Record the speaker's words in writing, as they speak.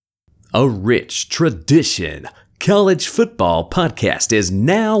A rich tradition. College football podcast is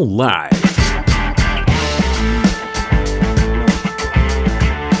now live.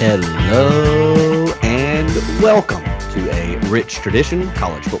 Hello and welcome to A Rich Tradition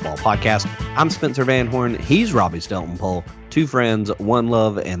College Football Podcast. I'm Spencer Van Horn. He's Robbie Stelton-Pohl. Two friends, one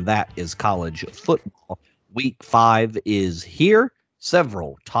love, and that is college football. Week 5 is here.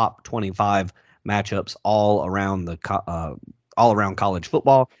 Several top 25 matchups all around college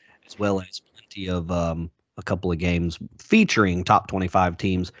football, as well as plenty of a couple of games featuring top 25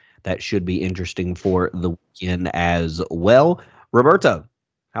 teams that should be interesting for the weekend as well. Roberto,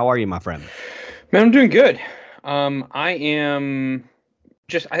 how are you, my friend? Man, I'm doing good. I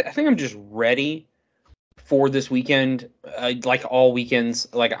think I'm just ready for this weekend. Like all weekends,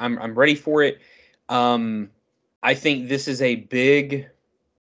 like I'm ready for it. I think this is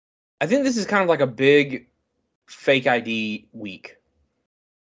kind of like a big fake ID week.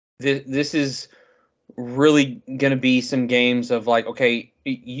 This is really going to be some games of like, okay,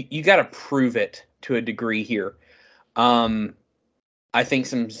 you got to prove it to a degree here. I think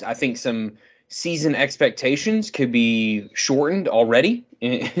some season expectations could be shortened already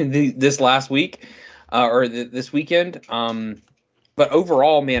in this last week or this weekend. But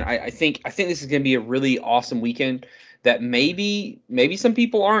overall, man, I think this is going to be a really awesome weekend that maybe some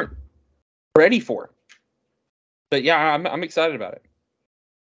people aren't ready for. But yeah, I'm excited about it.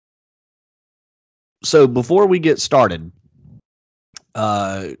 So before we get started,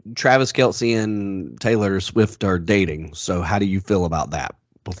 Travis Kelce and Taylor Swift are dating. So how do you feel about that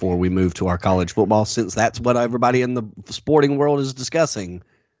before we move to our college football, since that's what everybody in the sporting world is discussing?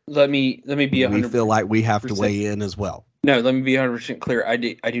 Let me be 100%. We feel like we have to weigh in as well. No, let me be 100% clear. I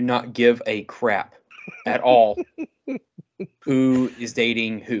do not give a crap at all who is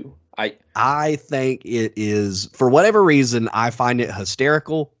dating who. I think it is, for whatever reason, I find it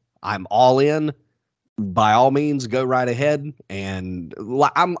hysterical. I'm all in. By all means, go right ahead. And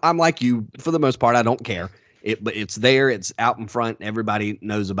I'm like you, for the most part, I don't care. But it's there, it's out in front, everybody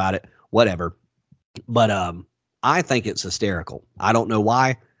knows about it, whatever. But I think it's hysterical. I don't know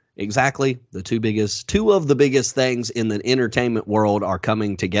why exactly. Two of the biggest things in the entertainment world are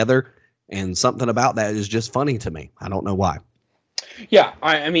coming together, and something about that is just funny to me. I don't know why. Yeah,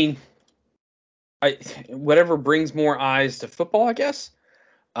 I mean, whatever brings more eyes to football, I guess.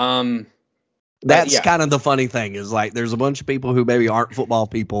 That's kind of the funny thing, is like there's a bunch of people who maybe aren't football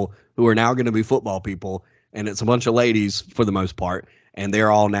people who are now going to be football people, and it's a bunch of ladies for the most part, and they're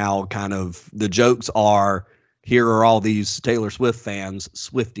all now kind of, the jokes are, here are all these Taylor Swift fans,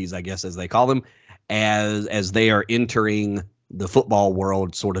 Swifties, I guess, as they call them, as they are entering the football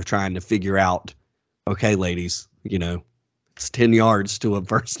world, sort of trying to figure out, okay, ladies, it's 10 yards to a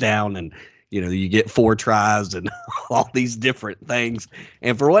first down, and you get 4 tries and all these different things.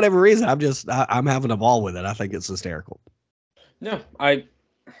 And for whatever reason, I'm having a ball with it. I think it's hysterical. No, I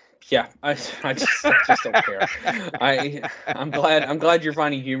just don't care. I'm glad you're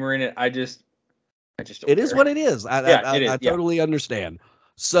finding humor in it. I just don't It care. is what it is. I totally understand.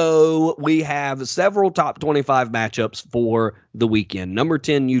 So we have several top 25 matchups for the weekend. Number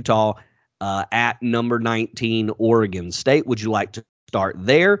 10, Utah at number 19, Oregon State. Would you like to start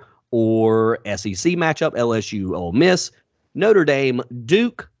there? Or SEC matchup, LSU, Ole Miss, Notre Dame,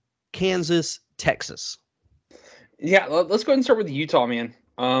 Duke, Kansas, Texas. Yeah, let's go ahead and start with Utah, man.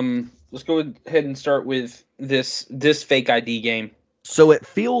 Let's go ahead and start with this fake ID game. So it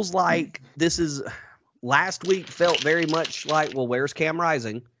feels like last week felt very much like, well, where's Cam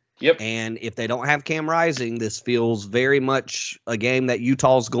Rising? Yep. And if they don't have Cam Rising, this feels very much a game that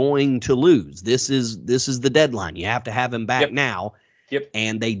Utah's going to lose. This is the deadline. You have to have him back now. Yep.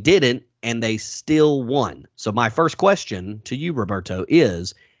 And they didn't, and they still won. So my first question to you, Roberto,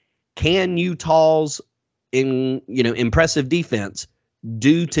 is, can Utah's impressive defense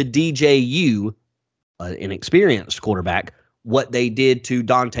do to DJU, an experienced quarterback, what they did to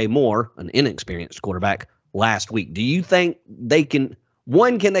Dante Moore, an inexperienced quarterback, last week? Do you think they can?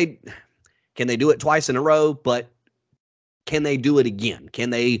 One, can they do it twice in a row? But can they do it again?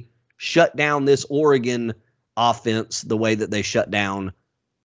 Can they shut down this Oregon offense the way that they shut down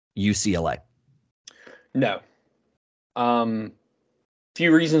UCLA? No.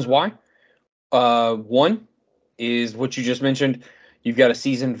 Few reasons why. One is what you just mentioned. You've got a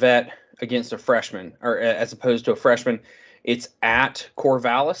seasoned vet against a freshman, or as opposed to a freshman. It's at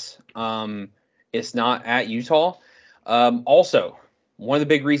Corvallis. It's not at Utah. Also, one of the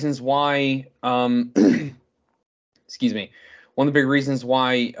big reasons why, excuse me, one of the big reasons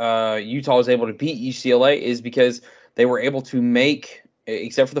why Utah was able to beat UCLA is because they were able to make,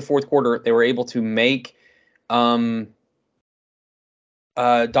 except for the fourth quarter, they were able to make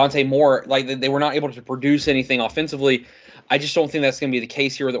Dante Moore, like they were not able to produce anything offensively. I just don't think that's going to be the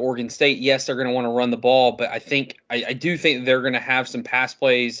case here with Oregon State. Yes, they're going to want to run the ball, but I do think they're going to have some pass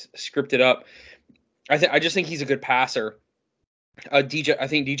plays scripted up. I just think he's a good passer. I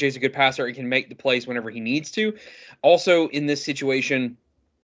think DJ's a good passer. He can make the plays whenever he needs to. Also, in this situation,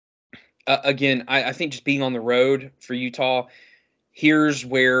 again, I think just being on the road for Utah, here's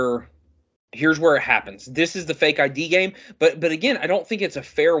where it happens. This is the fake ID game, but again, I don't think it's a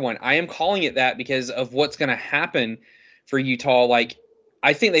fair one. I am calling it that because of what's going to happen for Utah. Like,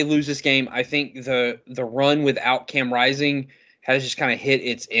 I think they lose this game. I think the run without Cam Rising has just kind of hit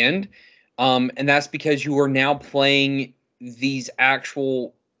its end, and that's because you are now playing these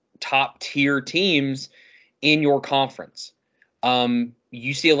actual top tier teams in your conference.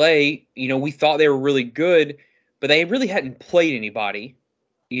 UCLA, we thought they were really good, but they really hadn't played anybody,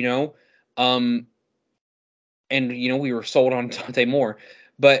 and we were sold on Dante Moore.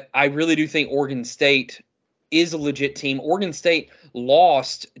 But I really do think Oregon State is a legit team. Oregon State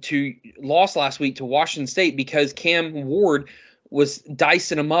lost last week to Washington State because Cam Ward was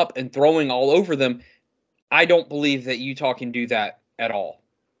dicing them up and throwing all over them. I don't believe that Utah can do that at all.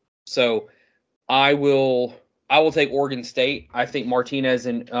 So I will take Oregon State. I think Martinez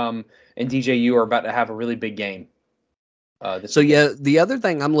and DJU are about to have a really big game. The other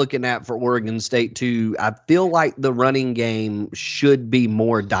thing I'm looking at for Oregon State too, I feel like the running game should be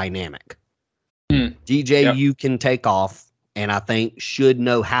more dynamic. DJU can take off, and I think should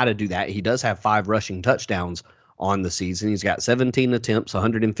know how to do that. He does have 5 rushing touchdowns on the season. He's got 17 attempts,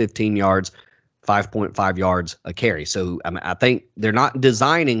 115 yards, 5.5 yards a carry. So I think they're not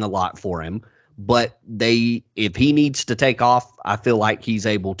designing a lot for him, but if he needs to take off, I feel like he's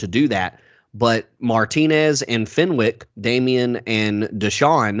able to do that. But Martinez and Fenwick, Damian and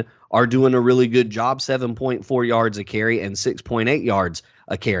Deshaun are doing a really good job, 7.4 yards a carry and 6.8 yards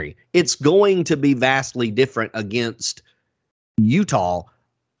a carry. It's going to be vastly different against Utah,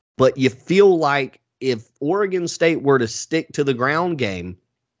 but you feel like if Oregon State were to stick to the ground game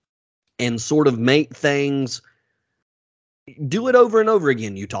and sort of make things, do it over and over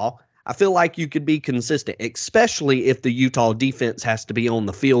again, Utah, I feel like you could be consistent, especially if the Utah defense has to be on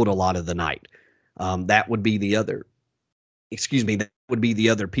the field a lot of the night. That would be the other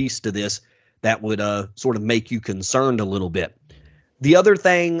piece to this that would sort of make you concerned a little bit. The other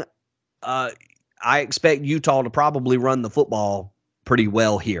thing, I expect Utah to probably run the football pretty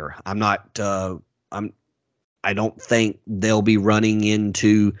well here. I don't think they'll be running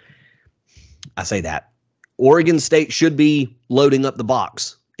into, I say that, Oregon State should be loading up the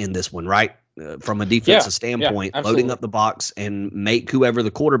box in this one, right? From a defensive standpoint, loading up the box and make whoever the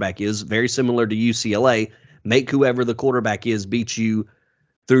quarterback is, very similar to UCLA, make whoever the quarterback is beat you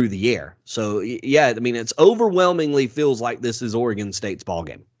through the air. So, yeah, I mean, it's overwhelmingly feels like this is Oregon State's ball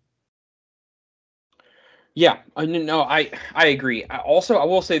game. Yeah, no, I agree. I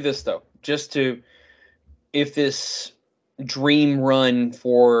will say this, though, if this dream run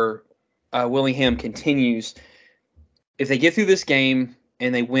for Willingham continues, if they get through this game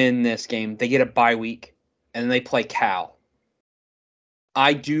and they win this game, they get a bye week, and then they play Cal.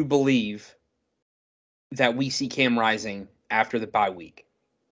 I do believe that we see Cam Rising after the bye week.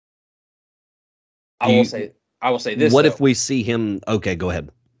 I will say this. What if we see him? Okay, go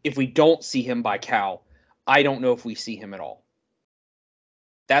ahead. If we don't see him by Cal, I don't know if we see him at all.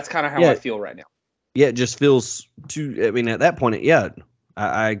 That's kind of how I feel right now. Yeah, it just feels too. I mean, at that point,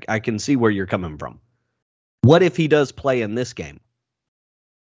 I can see where you're coming from. What if he does play in this game?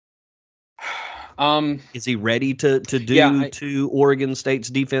 Is he ready to do to Oregon State's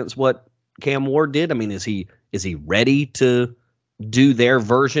defense what Cam Ward did? I mean, is he ready to do their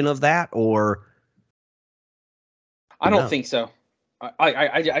version of that, or? I don't think so.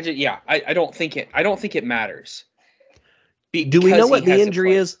 I don't think it matters. Do we know what the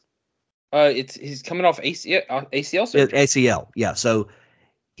injury is? He's coming off ACL surgery. ACL, yeah. So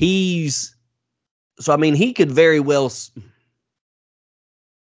I mean, he could very well.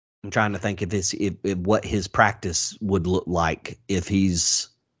 I'm trying to think if what his practice would look like if he's,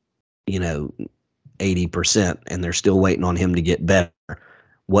 80% and they're still waiting on him to get better.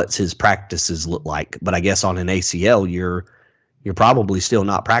 What's his practices look like? But I guess on an ACL, you're probably still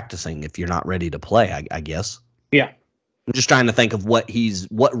not practicing if you're not ready to play. I guess. Yeah. I'm just trying to think of what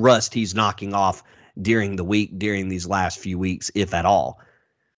rust he's knocking off during the week, during these last few weeks, if at all.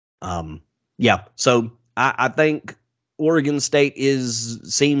 Yeah. So I think Oregon State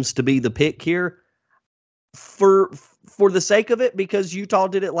seems to be the pick here for the sake of it, because Utah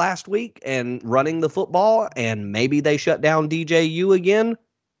did it last week and running the football, and maybe they shut down DJU again.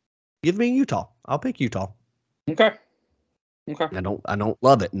 Give me Utah. I'll pick Utah. Okay. Okay. I don't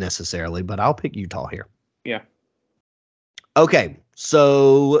love it necessarily, but I'll pick Utah here. Yeah. Okay,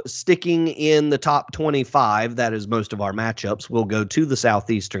 so sticking in the top 25, that is most of our matchups. We'll go to the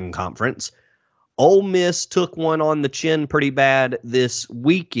Southeastern Conference. Ole Miss took one on the chin pretty bad this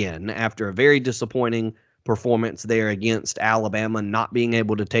weekend after a very disappointing performance there against Alabama, not being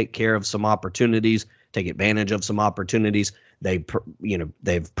able to take care of some opportunities, take advantage of some opportunities. They've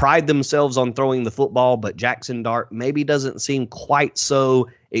prided themselves on throwing the football, but Jackson Dart maybe doesn't seem quite so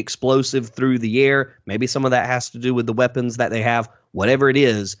explosive through the air. Maybe some of that has to do with the weapons that they have. Whatever it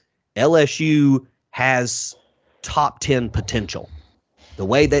is, LSU has top 10 potential. The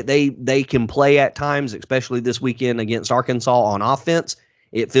way that they can play at times, especially this weekend against Arkansas on offense,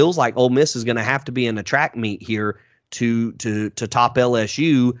 it feels like Ole Miss is going to have to be in a track meet here to top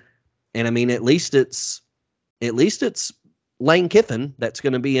LSU. And I mean, at least it's Lane Kiffin that's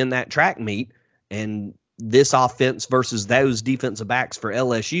going to be in that track meet, and this offense versus those defensive backs for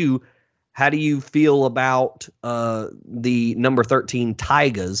LSU. How do you feel about the number 13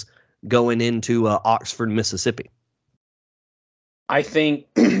 Tigers going into Oxford, Mississippi? I think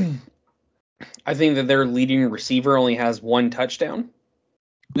that their leading receiver only has one touchdown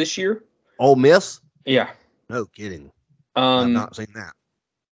this year. Ole Miss? Yeah. No kidding. I've Um, not seen that.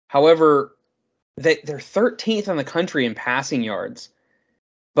 However, they're 13th in the country in passing yards,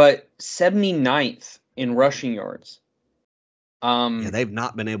 but 79th in rushing yards. Yeah, they've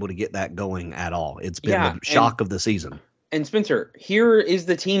not been able to get that going at all. It's been the shock of the season. And Spencer, here is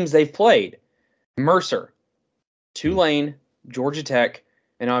the teams they've played: Mercer, Tulane, Georgia Tech,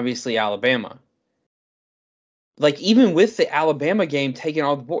 and obviously Alabama. Like, even with the Alabama game taken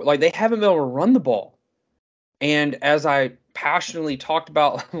off the board, like, they haven't been able to run the ball. And as I passionately talked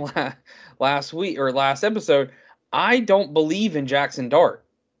about last week or last episode, I don't believe in Jackson Dart.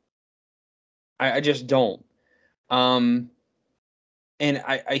 I just don't. And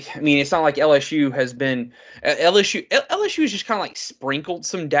I mean, it's not like LSU has been LSU has just kind of like sprinkled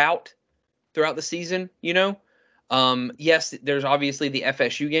some doubt throughout the season, you know. Yes, there's obviously the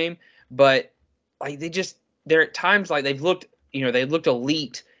FSU game, but like they're at times like they looked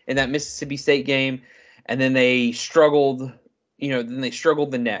elite in that Mississippi State game, and then they struggled,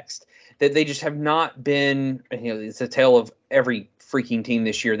 the next. That they just have not been, it's a tale of every freaking team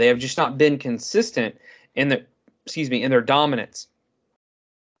this year. They have just not been consistent in their dominance.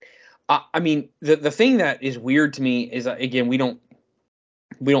 I mean, the thing that is weird to me is, again, we don't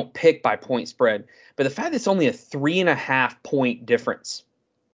pick by point spread, but the fact that it's only a 3.5 point difference.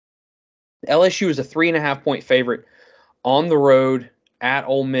 LSU is a 3.5 point favorite on the road at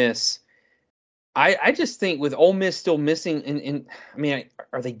Ole Miss. I just think with Ole Miss still missing, I mean,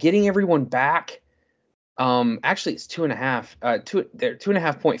 are they getting everyone back? Actually, it's 2.5. They're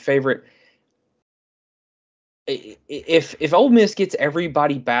 2.5 point favorite. If Ole Miss gets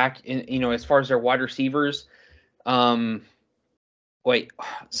everybody back in, as far as their wide receivers, so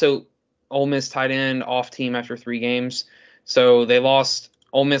Ole Miss tight end off team after 3 games. So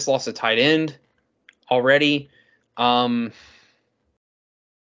Ole Miss lost a tight end already.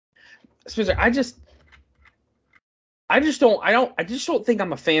 Spencer, I just don't think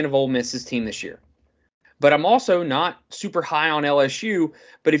I'm a fan of Ole Miss's team this year. But I'm also not super high on LSU.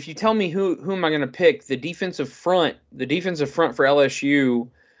 But if you tell me who am I going to pick, the defensive front for LSU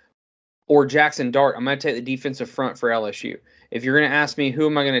or Jackson Dart, I'm going to take the defensive front for LSU. If you're going to ask me who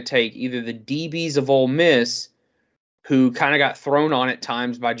am I going to take, either the DBs of Ole Miss, who kind of got thrown on at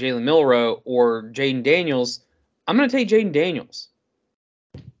times by Jalen Milroe, or Jaden Daniels, I'm going to take Jaden Daniels.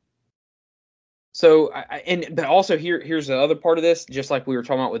 So, but also here's the other part of this, just like we were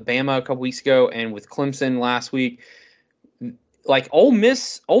talking about with Bama a couple weeks ago and with Clemson last week. Like Ole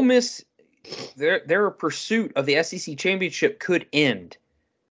Miss, their pursuit of the SEC championship could end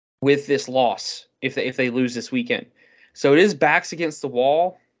with this loss if they lose this weekend. So it is backs against the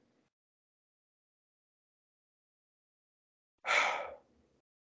wall.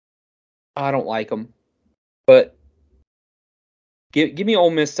 I don't like them, but give me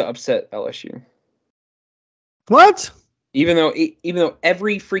Ole Miss to upset LSU. What? Even though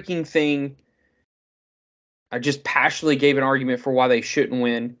every freaking thing, I just passionately gave an argument for why they shouldn't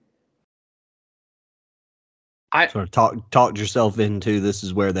win. I sort of talked yourself into this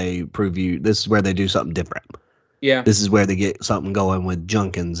is where they prove you. This is where they do something different. Yeah. This is where they get something going with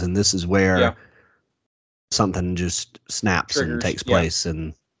Junkins, and this is where something just snaps and takes place.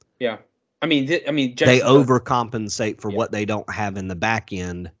 And I mean, they overcompensate for what they don't have in the back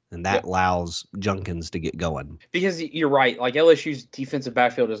end, and that allows Junkins to get going. Because you're right, like LSU's defensive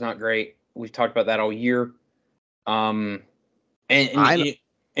backfield is not great. We've talked about that all year. And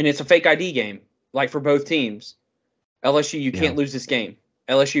it's a fake ID game, like for both teams. LSU, you can't lose this game.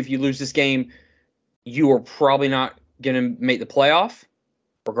 LSU, if you lose this game, you are probably not going to make the playoff,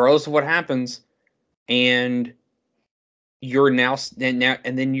 regardless of what happens. And you're and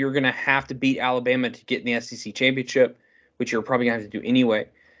then you're going to have to beat Alabama to get in the SEC championship, which you're probably going to have to do anyway.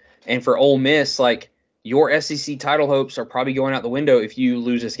 And for Ole Miss, like, your SEC title hopes are probably going out the window if you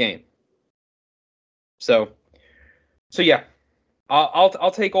lose this game. So yeah,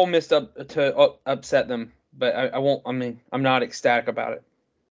 I'll take Ole Miss up to upset them, but I won't. I mean, I'm not ecstatic about it.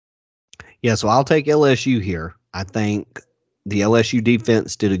 Yeah, so I'll take LSU here. I think the LSU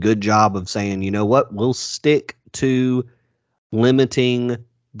defense did a good job of saying, you know what, we'll stick to limiting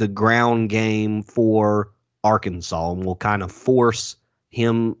the ground game for Arkansas, and we'll kind of force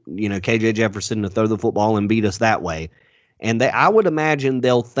him, KJ Jefferson, to throw the football and beat us that way. And I would imagine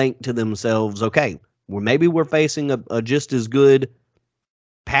they'll think to themselves, okay, maybe we're facing a just as good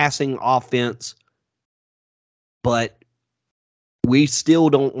passing offense, but we still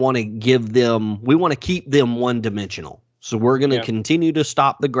don't want to give them, we want to keep them one-dimensional. So we're going to continue to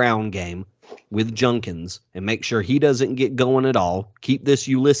stop the ground game with Junkins and make sure he doesn't get going at all. Keep this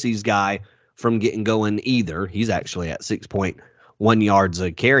Ulysses guy from getting going either. He's actually at 6.1 yards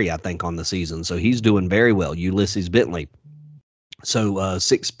a carry, I think, on the season. So he's doing very well, Ulysses Bentley. So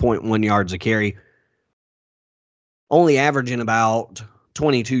 6.1 yards a carry. Only averaging about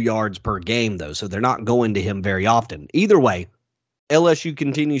 22 yards per game, though. So they're not going to him very often. Either way, LSU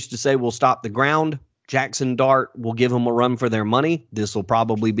continues to say we'll stop the ground. Jackson Dart will give them a run for their money. This will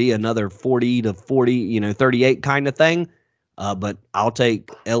probably be another 40 to 40, 38 kind of thing. But I'll take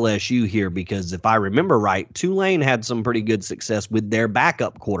LSU here because if I remember right, Tulane had some pretty good success with their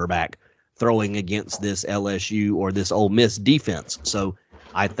backup quarterback throwing against this LSU or this Ole Miss defense. So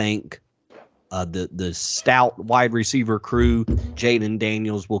I think the stout wide receiver crew, Jaden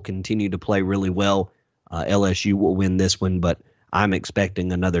Daniels, will continue to play really well. LSU will win this one, but I'm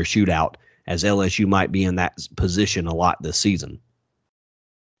expecting another shootout, as LSU might be in that position a lot this season.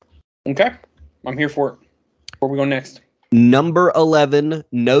 Okay. I'm here for it. Where we go next? Number 11,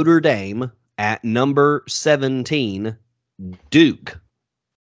 Notre Dame, at number 17, Duke.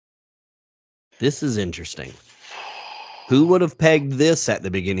 This is interesting. Who would have pegged this at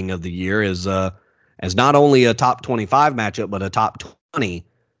the beginning of the year as not only a top 25 matchup, but a top 20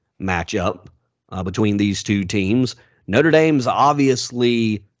 matchup between these two teams? Notre Dame's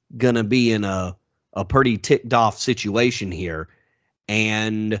obviously going to be in a pretty ticked off situation here.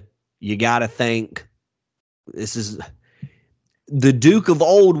 And you got to think this is the Duke of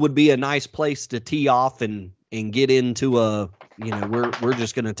old would be a nice place to tee off and get into we're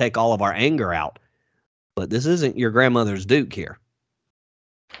just going to take all of our anger out. But this isn't your grandmother's Duke here.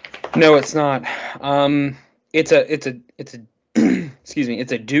 No, it's not. It's a excuse me,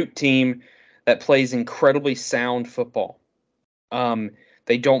 it's a Duke team that plays incredibly sound football.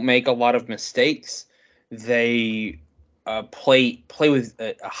 They don't make a lot of mistakes. They play with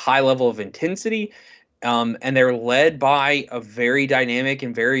a high level of intensity, and they're led by a very dynamic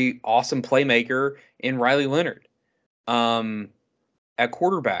and very awesome playmaker in Riley Leonard at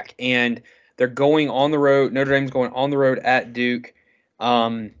quarterback. And they're going on the road. Notre Dame's going on the road at Duke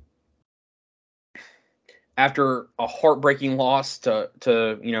after a heartbreaking loss to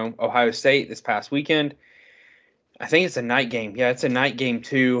Ohio State this past weekend. I think it's a night game. Yeah, it's a night game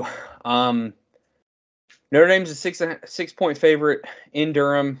too. Notre Dame's a 6-point favorite in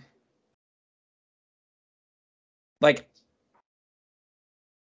Durham. Like,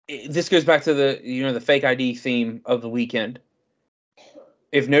 this goes back to the fake ID theme of the weekend.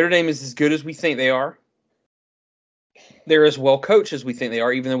 If Notre Dame is as good as we think they are, they're as well coached as we think they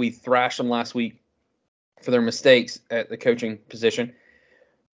are, even though we thrashed them last week for their mistakes at the coaching position,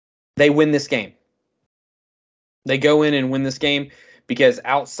 they win this game. They go in and win this game because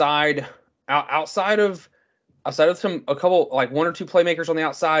outside of a couple, like one or two playmakers on the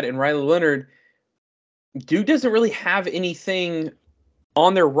outside and Riley Leonard, Duke doesn't really have anything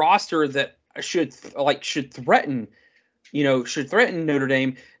on their roster that should threaten Notre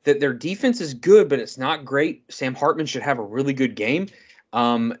Dame. That their defense is good, but it's not great. Sam Hartman should have a really good game.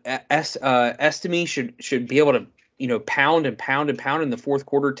 Estime should be able to pound in the fourth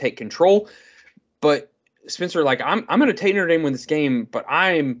quarter, take control. But Spencer, like I'm going to take Notre Dame win this game, but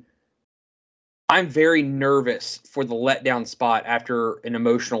I'm very nervous for the letdown spot after an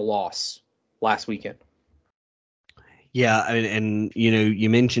emotional loss last weekend. Yeah, and you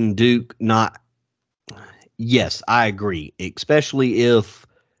mentioned Duke not. Yes, I agree, especially if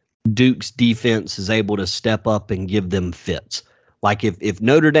Duke's defense is able to step up and give them fits. Like if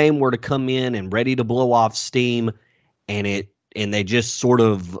Notre Dame were to come in and ready to blow off steam, and they just sort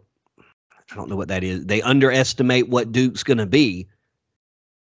of, I don't know what that is. They underestimate what Duke's going to be.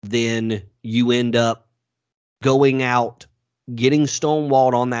 Then you end up going out, getting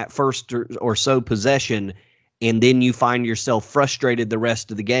stonewalled on that first or so possession, and then you find yourself frustrated the rest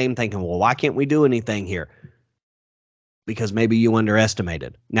of the game thinking, well, why can't we do anything here? Because maybe you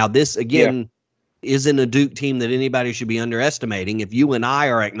underestimated. Now, this, again, isn't a Duke team that anybody should be underestimating. If you and I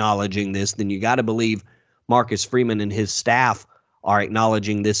are acknowledging this, then you got to believe Marcus Freeman and his staff are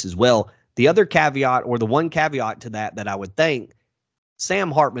acknowledging this as well. The other caveat, or the one caveat to that I would think,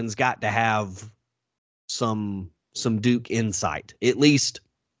 Sam Hartman's got to have some Duke insight, at least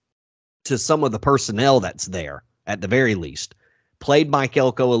to some of the personnel that's there, at the very least. Played Mike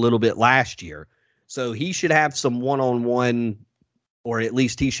Elko a little bit last year, so he should have some one-on-one, or at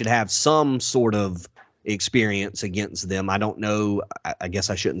least he should have some sort of experience against them. I don't know. I guess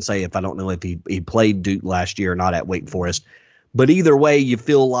I shouldn't say if I don't know if he played Duke last year or not at Wake Forest. But either way, you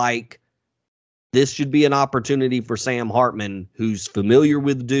feel like this should be an opportunity for Sam Hartman, who's familiar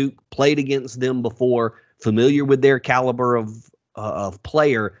with Duke, played against them before, familiar with their caliber of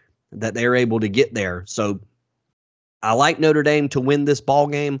player, that they're able to get there. So I like Notre Dame to win this ball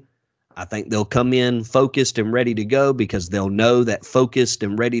game. I think they'll come in focused and ready to go, because they'll know that focused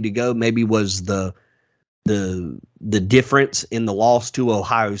and ready to go maybe was the difference in the loss to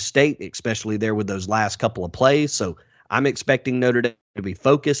Ohio State, especially there with those last couple of plays. So I'm expecting Notre Dame to be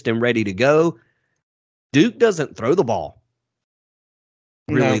focused and ready to go. Duke doesn't throw the ball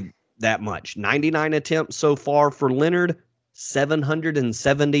really that much. 99 attempts so far for Leonard,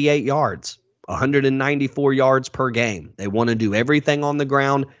 778 yards, 194 yards per game. They want to do everything on the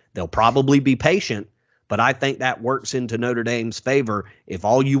ground. They'll probably be patient, but I think that works into Notre Dame's favor. If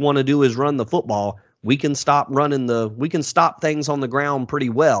all you want to do is run the football, we can stop things on the ground pretty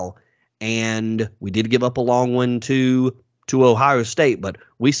well. And we did give up a long one to Ohio State, but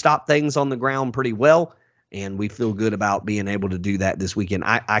we stopped things on the ground pretty well, and we feel good about being able to do that this weekend.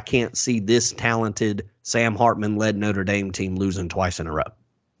 I can't see this talented Sam Hartman-led Notre Dame team losing twice in a row.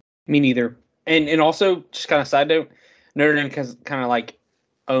 Me neither. And also, just kind of side note, Notre Dame kind of like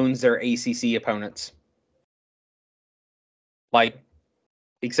owns their ACC opponents. Like,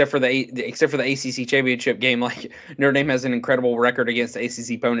 except for the ACC championship game, like Notre Dame has an incredible record against the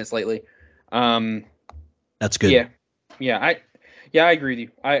ACC opponents lately. That's good. Yeah. I agree with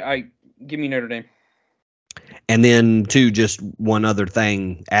you. I give me Notre Dame. And then, too, just one other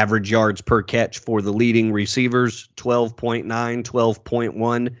thing, average yards per catch for the leading receivers, 12.9,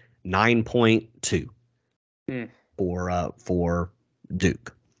 12.1, 9.2 for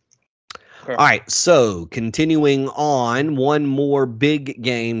Duke. Okay. All right, so continuing on, one more big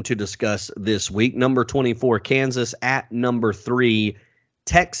game to discuss this week. Number 24, Kansas at number 3,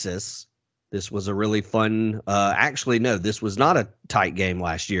 Texas. This was a really fun, actually, no, this was not a tight game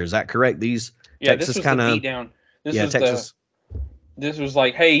last year. Is that correct? Texas this was the beatdown. Texas. This was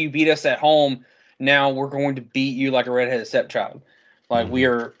like, hey, you beat us at home. Now we're going to beat you like a redheaded stepchild. Like we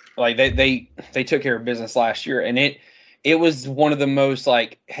are, like they took care of business last year, and it was one of the most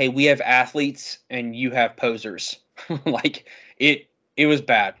like, hey, we have athletes and you have posers. Like it was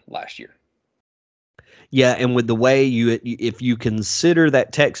bad last year. Yeah, and with the way if you consider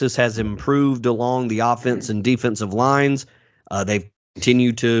that Texas has improved along the offense and defensive lines, they've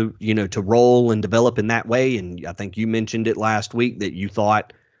continue to roll and develop in that way. And I think you mentioned it last week that you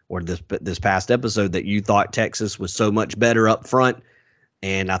thought, or this past episode, that you thought Texas was so much better up front.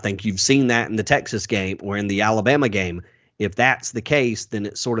 And I think you've seen that in the Texas game or in the Alabama game. If that's the case, then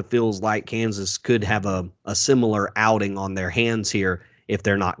it sort of feels like Kansas could have a similar outing on their hands here if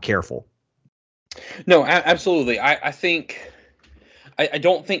they're not careful. No, absolutely. I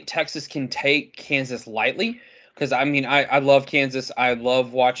don't think Texas can take Kansas lightly. Because, I mean, I love Kansas. I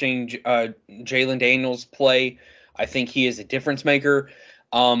love watching Jalen Daniels play. I think he is a difference maker.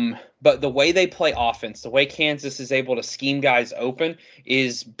 But the way they play offense, the way Kansas is able to scheme guys open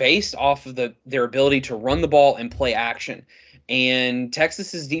is based off of their ability to run the ball and play action. And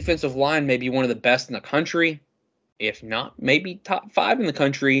Texas's defensive line may be one of the best in the country, if not maybe top 5 in the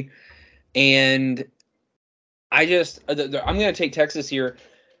country. And I'm going to take Texas here.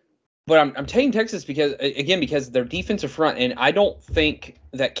 But I'm taking Texas because their defensive front, and I don't think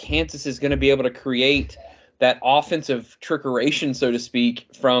that Kansas is going to be able to create that offensive trickeration, so to speak,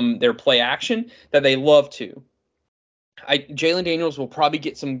 from their play action that they love to. Jalen Daniels will probably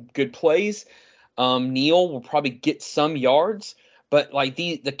get some good plays. Neal will probably get some yards, but like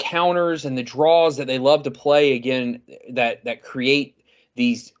the counters and the draws that they love to play, again, that create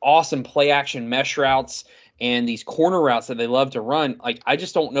these awesome play action mesh routes and these corner routes that they love to run, like I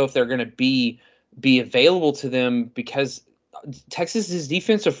just don't know if they're going to be available to them because Texas's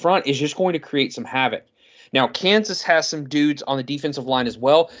defensive front is just going to create some havoc. Now, Kansas has some dudes on the defensive line as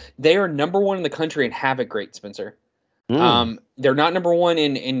well. They are number one in the country in havoc rate, Spencer. They're not number one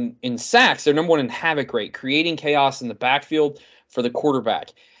in sacks. They're number one in havoc rate, creating chaos in the backfield for the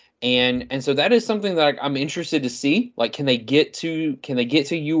quarterback. And so that is something that I'm interested to see. Like, can they get to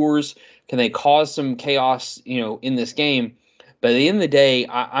Ewers? Can they cause some chaos, in this game? But at the end of the day,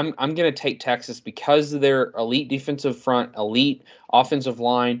 I'm going to take Texas because of their elite defensive front, elite offensive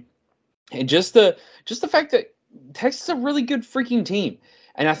line, and just the fact that Texas is a really good freaking team.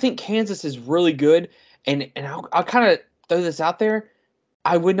 And I think Kansas is really good. And I'll kind of throw this out there.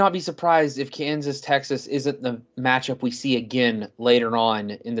 I would not be surprised if Kansas-Texas isn't the matchup we see again later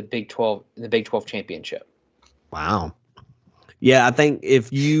on in the Big 12 championship. Wow. Yeah, I think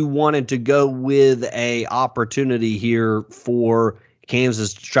if you wanted to go with a opportunity here for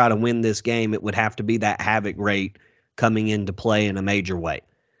Kansas to try to win this game, it would have to be that havoc rate coming into play in a major way.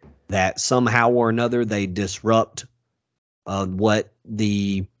 That somehow or another they disrupt what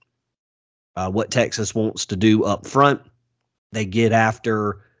Texas wants to do up front. They get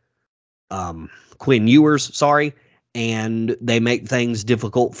after Quinn Ewers, and they make things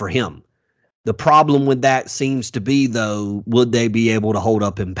difficult for him. The problem with that seems to be, though, would they be able to hold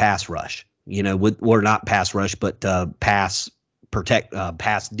up in pass rush? Or not pass rush, but pass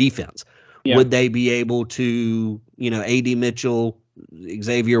defense. Yeah. Would they be able to, A.D. Mitchell,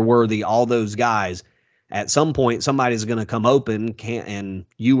 Xavier Worthy, all those guys? At some point, somebody's going to come open, and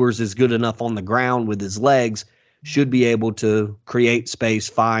Ewers is good enough on the ground with his legs, should be able to create space,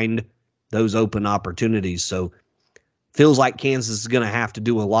 find those open opportunities. So feels like Kansas is going to have to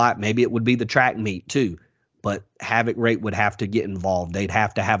do a lot. Maybe it would be the track meet too, but havoc rate would have to get involved. They'd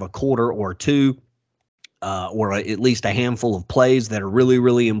have to have a quarter or two, or at least a handful of plays that are really,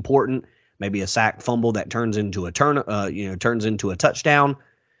 really important. Maybe a sack fumble that turns into a touchdown,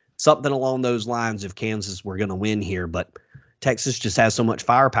 something along those lines if Kansas were going to win here. But Texas just has so much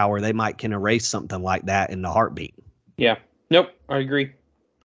firepower, they can erase something like that in a heartbeat. Yeah. Nope. I agree.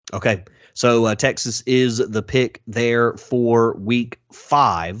 Okay. So Texas is the pick there for week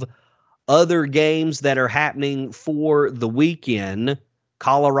 5. Other games that are happening for the weekend: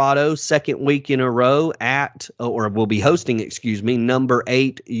 Colorado, second week in a row will be hosting, number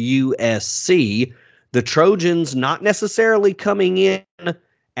 8 USC. The Trojans not necessarily coming in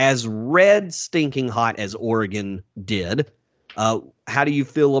as red stinking hot as Oregon did. How do you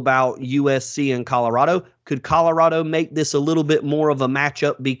feel about USC and Colorado? Could Colorado make this a little bit more of a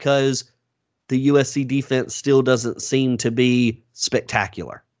matchup because the USC defense still doesn't seem to be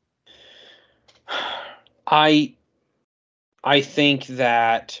spectacular? I think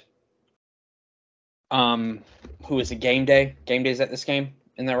that who is it? Game Day? Game Day's at this game,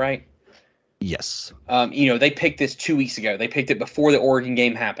 isn't that right? Yes. They picked this 2 weeks ago. They picked it before the Oregon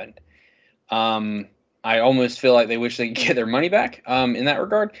game happened. I almost feel like they wish they could get their money back in that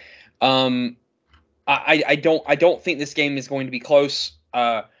regard. I don't think this game is going to be close.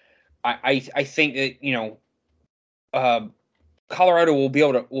 I think that Colorado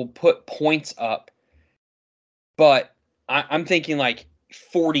will put points up, but I'm thinking like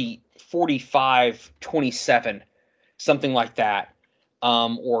 40, 45, 27, something like that,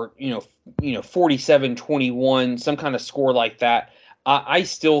 or 47, 21, some kind of score like that. I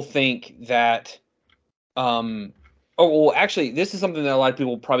still think that. Actually, this is something that a lot of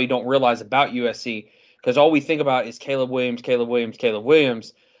people probably don't realize about USC, because all we think about is Caleb Williams.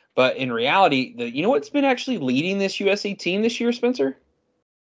 But in reality, you know what's been actually leading this USC team this year, Spencer?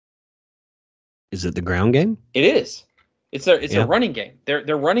 Is it the ground game? It is. It's a running game.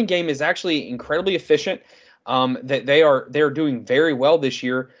 Their running game is actually incredibly efficient. That they're doing very well this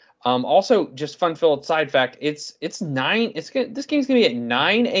year. Also, just fun-filled side fact: this game's gonna be at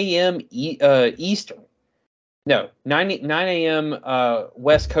 9 a.m. Eastern. No, 9 a.m.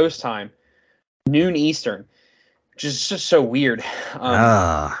 West Coast time, noon Eastern, which is just so weird.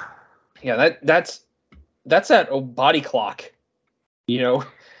 Yeah, that's that body clock, yeah,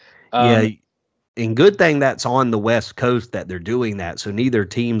 and good thing that's on the West Coast that they're doing that, so neither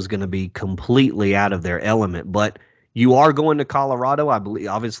team's going to be completely out of their element. But you are going to Colorado, I believe.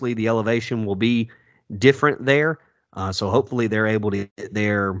 Obviously, the elevation will be different there, so hopefully they're able to get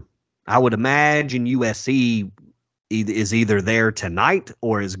there. I would imagine USC is either there tonight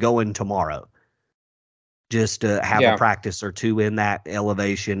or is going tomorrow, just to have a practice or two in that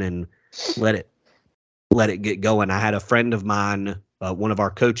elevation and let it get going. I had a friend of mine, one of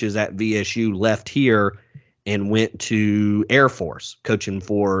our coaches at VSU, left here and went to Air Force, coaching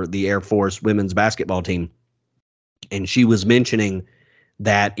for the Air Force women's basketball team. And she was mentioning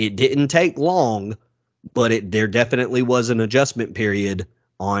that it didn't take long but there definitely was an adjustment period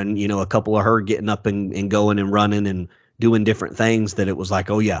on, a couple of her getting up and going and running and doing different things that it was like,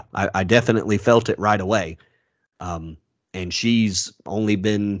 oh yeah, I definitely felt it right away. And she's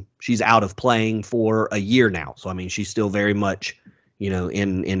out of playing for a year now. So, I mean, she's still very much,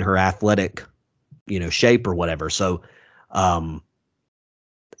 in her athletic, shape or whatever. So,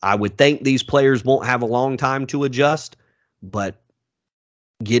 I would think these players won't have a long time to adjust, but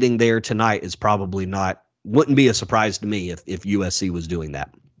getting there tonight is probably wouldn't be a surprise to me if USC was doing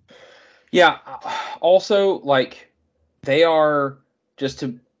that. Yeah. Also, like, they are, just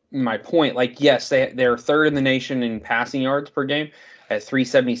to my point, like, yes, they're third in the nation in passing yards per game at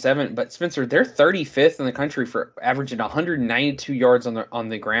 377, but Spencer, they're 35th in the country for averaging 192 yards on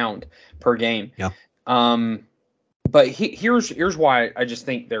the ground per game. Yeah. But here's why I just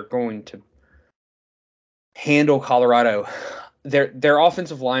think they're going to handle Colorado. Their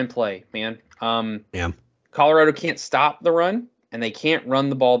offensive line play, man. Yeah. Colorado can't stop the run, and they can't run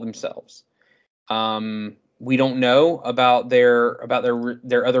the ball themselves. We don't know about their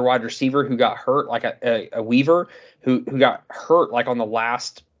other wide receiver who got hurt, like a Weaver who got hurt like on the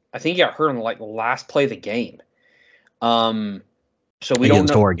last. I think he got hurt on the last play of the game. So we don't know.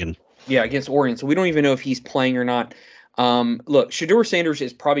 Against Oregon. Yeah, against Oregon. So we don't even know if he's playing or not. Look, Shedeur Sanders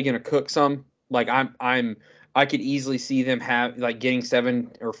is probably going to cook some. Like I could easily see them getting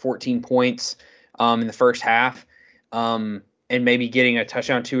 7 or 14 points in the first half, and maybe getting a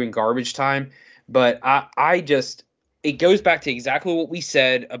touchdown 2 in garbage time. But it goes back to exactly what we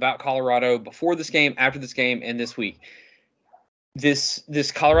said about Colorado before this game, after this game, and this week.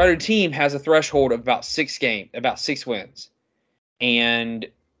 This Colorado team has a threshold of about 6 wins, and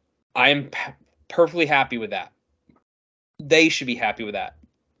I am perfectly happy with that. They should be happy with that.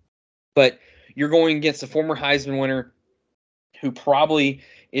 But you're going against a former Heisman winner who probably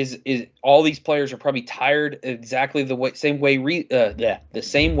is all these players are probably tired exactly the same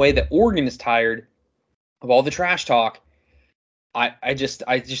way that Oregon is tired of all the trash talk. I just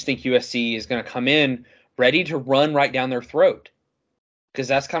think USC is going to come in ready to run right down their throat, because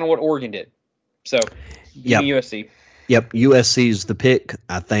that's kind of what Oregon did. So, give me USC. Yep, USC is the pick.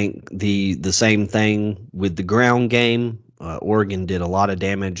 I think the same thing with the ground game. Oregon did a lot of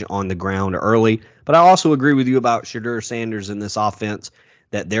damage on the ground early, but I also agree with you about Shedeur Sanders in this offense,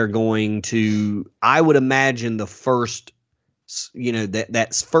 that they're going to, I would imagine the first,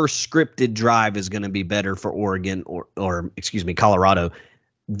 that first scripted drive is going to be better for Oregon or excuse me, Colorado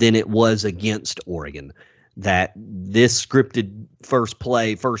than it was against Oregon. That this scripted first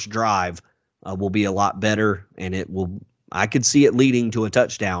drive will be a lot better, and I could see it leading to a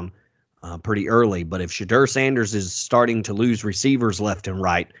touchdown pretty early. But if Shedeur Sanders is starting to lose receivers left and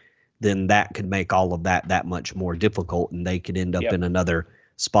right, then that could make all of that much more difficult, and they could end up in another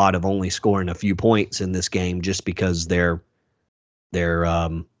spot of only scoring a few points in this game just because they're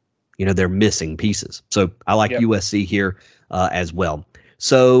missing pieces. So I like USC here as well.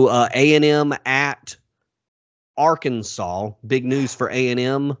 So A&M at Arkansas. Big news for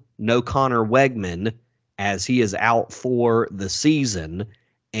A&M. No Connor Wegman, as he is out for the season.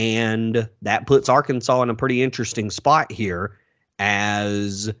 And that puts Arkansas in a pretty interesting spot here,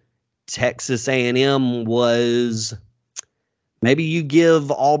 as Texas A&M was, maybe you give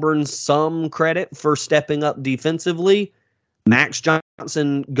Auburn some credit for stepping up defensively. Max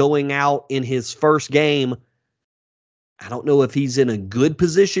Johnson going out in his first game, I don't know if he's in a good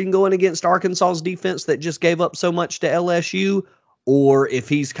position going against Arkansas's defense that just gave up so much to LSU, or if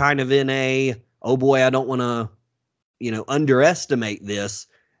he's kind of in oh boy, I don't want to, underestimate this,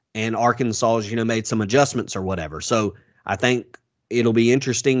 and Arkansas's, made some adjustments or whatever. So I think it'll be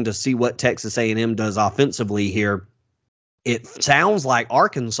interesting to see what Texas A&M does offensively here. It sounds like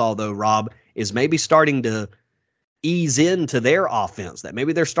Arkansas, though, Rob, is maybe starting to ease into their offense, that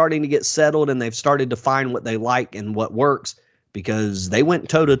maybe they're starting to get settled and they've started to find what they like and what works, because they went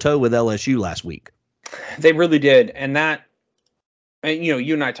toe-to-toe with LSU last week. They really did. And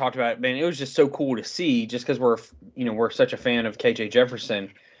you and I talked about it, man, it was just so cool to see, just because we're such a fan of KJ Jefferson.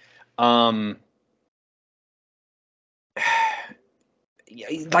 Like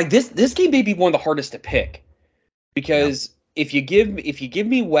this game may be one of the hardest to pick, because if you give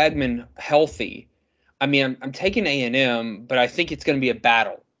me Wegman healthy, I mean, I'm taking A&M, but I think it's going to be a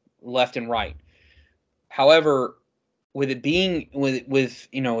battle left and right. However, with it being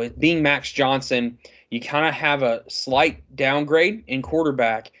it being Max Johnson, you kind of have a slight downgrade in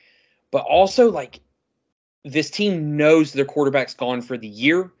quarterback, but also, like, this team knows their quarterback's gone for the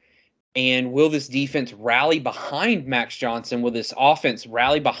year. And will this defense rally behind Max Johnson? Will this offense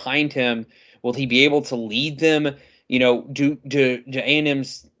rally behind him? Will he be able to lead them? Do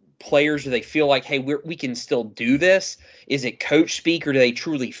A&M's players? Do they feel like, hey, we can still do this? Is it coach speak, or do they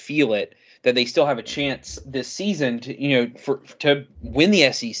truly feel it that they still have a chance this season to to win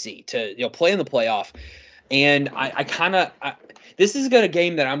the SEC, to play in the playoff? And this is a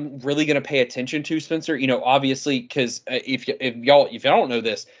game that I'm really going to pay attention to, Spencer. Obviously, because if y'all don't know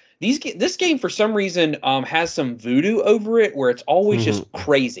this, this game for some reason has some voodoo over it, where it's always just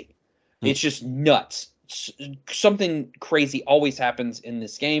crazy. It's just nuts. Something crazy always happens in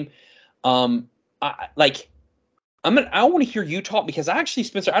this game. I want to hear you talk, because actually,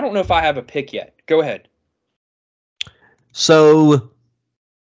 Spencer, I don't know if I have a pick yet. Go ahead. So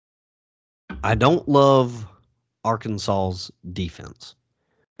I don't love Arkansas's defense.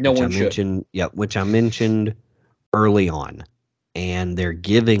 No one should. Which I mentioned early on. And they're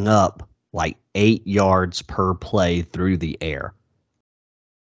giving up like 8 yards per play through the air.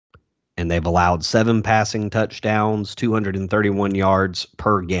 And they've allowed 7 passing touchdowns, 231 yards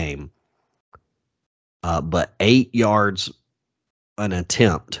per game. But 8 yards an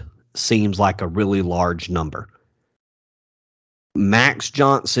attempt seems like a really large number. Max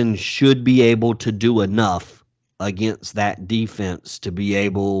Johnson should be able to do enough against that defense to be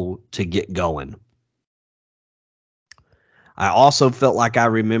able to get going. I also felt like I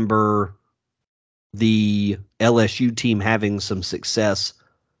remember the LSU team having some success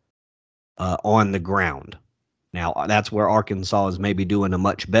on the ground. Now, that's where Arkansas is maybe doing a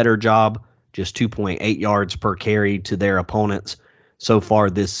much better job, just 2.8 yards per carry to their opponents so far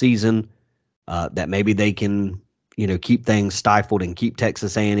this season, that maybe they can, keep things stifled and keep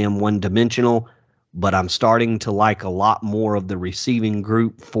Texas A&M one-dimensional. But I'm starting to like a lot more of the receiving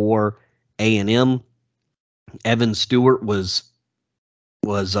group for A&M. Evan Stewart was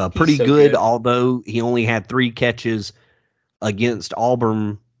pretty good, although he only had 3 catches against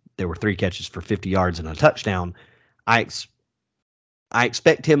Auburn. There were 3 catches for 50 yards and a touchdown. I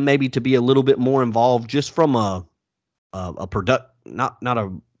expect him maybe to be a little bit more involved, just from a not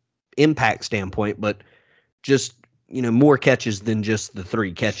a impact standpoint, but just more catches than just the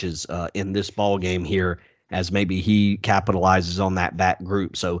 3 catches in this ball game here, as maybe he capitalizes on that back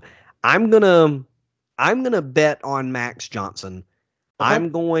group. So I'm gonna bet on Max Johnson. Okay. I'm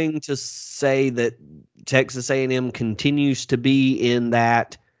going to say that Texas A&M continues to be in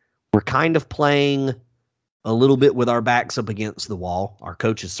that we're kind of playing a little bit with our backs up against the wall. Our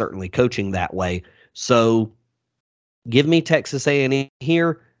coach is certainly coaching that way. So give me Texas A&M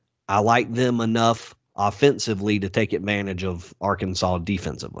here. I like them enough offensively to take advantage of Arkansas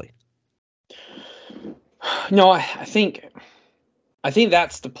defensively. No, I think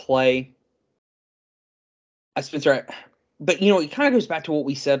that's the play. Spencer, but it kind of goes back to what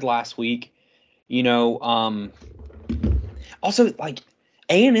we said last week. Also, like,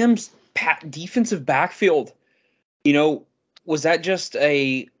 A&M's defensive backfield, was that just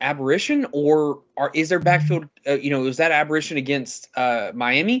a aberration, or is their backfield, is that aberration against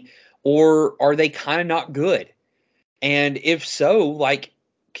Miami, or are they kind of not good? And if so, like,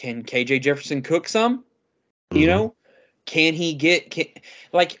 can KJ Jefferson cook some? Can he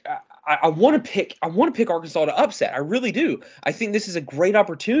I want to pick Arkansas to upset. I really do. I think this is a great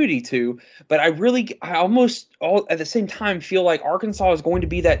opportunity to, but I almost all at the same time feel like Arkansas is going to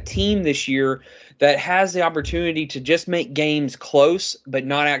be that team this year that has the opportunity to just make games close, but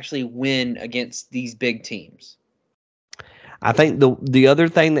not actually win against these big teams. I think the other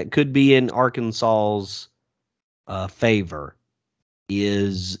thing that could be in Arkansas's favor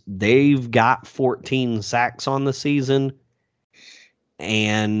is they've got 14 sacks on the season.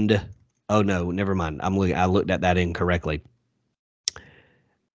 And oh no, never mind. I looked at that incorrectly.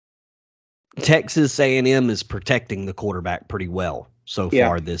 Texas A&M is protecting the quarterback pretty well so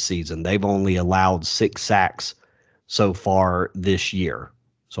far this season. They've only allowed 6 sacks so far this year.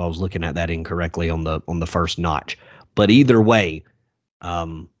 So I was looking at that incorrectly on the first notch. But either way,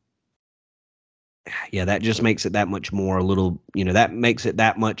 that just makes it that much more that makes it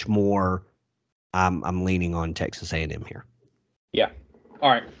that much more. I'm leaning on Texas A&M here. Yeah. All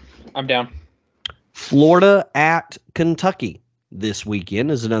right, I'm down. Florida at Kentucky this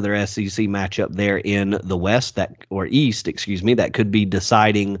weekend is another SEC matchup there in the East, that could be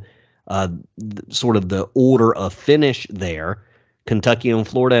deciding sort of the order of finish there. Kentucky and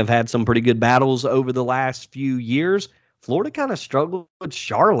Florida have had some pretty good battles over the last few years. Florida kind of struggled with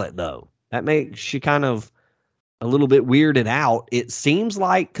Charlotte, though. That makes you kind of a little bit weirded out. It seems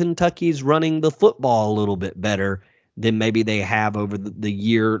like Kentucky's running the football a little bit better than maybe they have over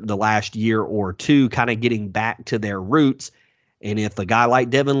the last year or two, kind of getting back to their roots. And if a guy like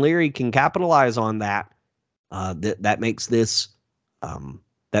Devin Leary can capitalize on that, that makes this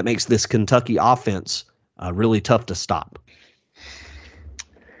Kentucky offense really tough to stop.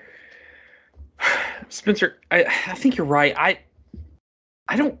 Spencer, I think you're right.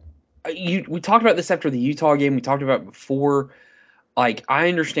 I don't. We talked about this after the Utah game. We talked about it before. Like, I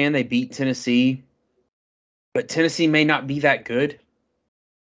understand they beat Tennessee, but Tennessee may not be that good.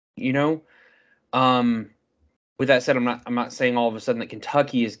 You know. With that said, I'm not saying all of a sudden that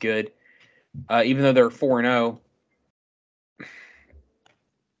Kentucky is good, even though they're 4-0.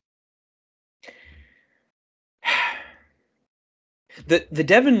 The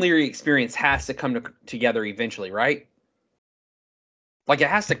Devin Leary experience has to come together eventually, right? Like, it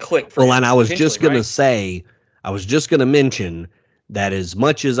has to click for him and I was eventually, just going right? to say, I was just going to mention that as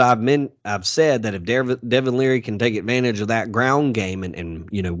much as I've said that if Devin Leary can take advantage of that ground game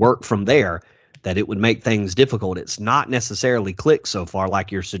and work from there, that it would make things difficult. It's not necessarily clicked so far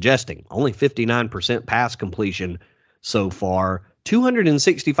like you're suggesting. Only 59% pass completion so far,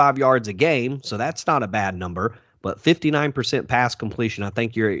 265 yards a game, so that's not a bad number. But 59% pass completion, I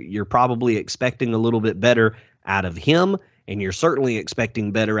think you're probably expecting a little bit better out of him, and you're certainly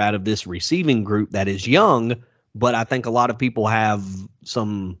expecting better out of this receiving group that is young. But I think a lot of people have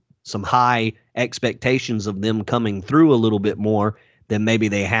some high expectations of them coming through a little bit more than maybe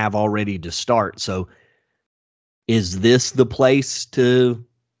they have already to start. So is this the place to,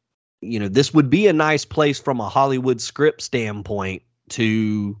 this would be a nice place from a Hollywood script standpoint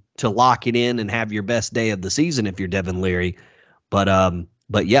to lock it in and have your best day of the season if you're Devin Leary. But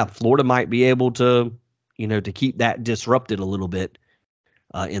yeah, Florida might be able to, to keep that disrupted a little bit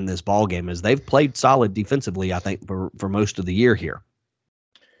in this ball game, as they've played solid defensively, I think, for most of the year here.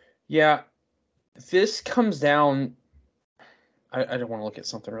 Yeah, this comes down. I don't want to look at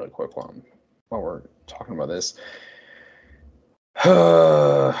something really quick while we're talking about this.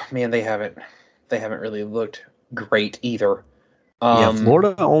 Man, they haven't really looked great either.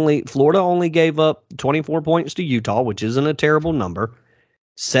 Florida only gave up 24 points to Utah, which isn't a terrible number.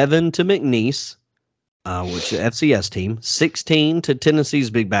 7 to McNeese, which is the FCS team. 16 to Tennessee's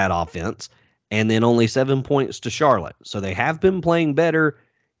big bad offense, and then only 7 points to Charlotte. So they have been playing better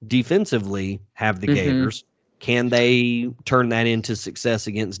defensively. Have the Gators? Can they turn that into success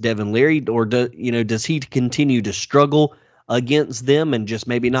against Devin Leary, or does he continue to struggle against them and just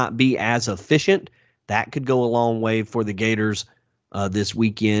maybe not be as efficient? That could go a long way for the Gators this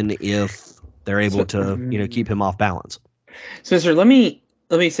weekend if they're able to keep him off balance. Spencer, let me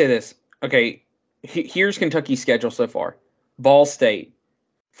say this. Okay, here's Kentucky's schedule so far. Ball State,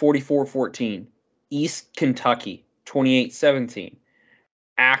 44-14. East Kentucky, 28-17.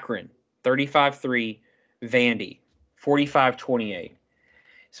 Akron, 35-3. Vandy, 45-28.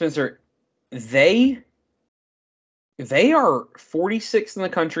 Spencer, they are 46th in the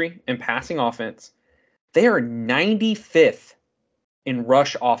country in passing offense. They are 95th in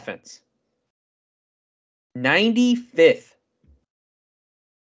rush offense. 95th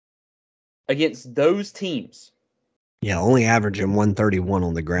against those teams. Yeah, only averaging 131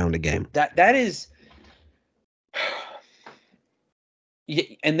 on the ground a game. That is.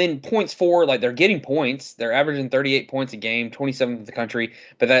 And then points for, like, they're getting points. They're averaging 38 points a game, 27th in the country.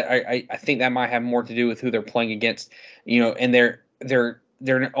 But that I think that might have more to do with who they're playing against. And they're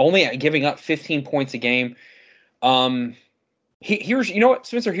only giving up 15 points a game. Here's, you know what,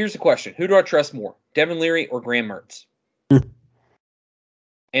 Spencer? Here's the question: who do I trust more, Devin Leary or Graham Mertz?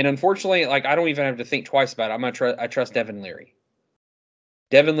 And unfortunately, like, I don't even have to think twice about it. I trust Devin Leary.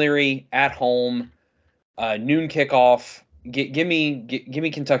 Devin Leary at home, noon kickoff. Give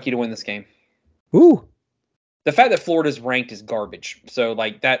me Kentucky to win this game. Ooh. The fact that Florida's ranked is garbage. So,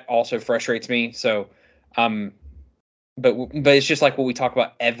 like, that also frustrates me. So, but it's just like what we talk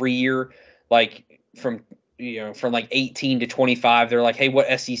about every year. Like, from like 18 to 25, they're like, hey,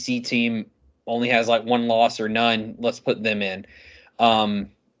 what SEC team only has like one loss or none? Let's put them in.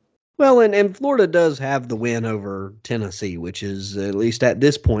 Well, and Florida does have the win over Tennessee, which is, at least at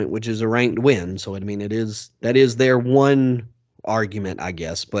this point, which is a ranked win. So, I mean, that is their one argument, I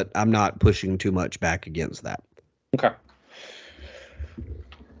guess, but I'm not pushing too much back against that. Okay.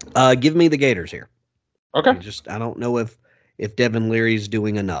 Give me the Gators here. Okay. I don't know if Devin Leary's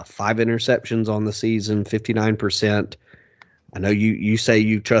doing enough. 5 interceptions on the season, 59%. I know you say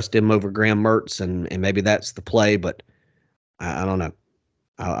you trust him over Graham Mertz, and maybe that's the play, but I don't know.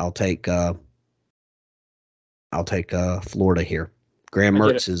 I'll take Florida here. Graham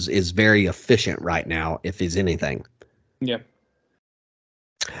Mertz is very efficient right now, if he's anything. Yeah.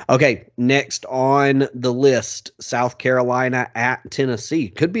 Okay, next on the list, South Carolina at Tennessee.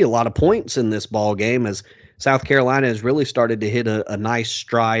 Could be a lot of points in this ball game, as South Carolina has really started to hit a nice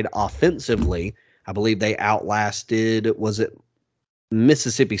stride offensively. I believe they outlasted, was it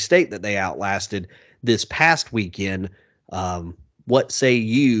Mississippi State that they outlasted this past weekend? What say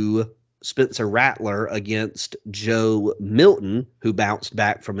you Spencer Rattler against Joe Milton, who bounced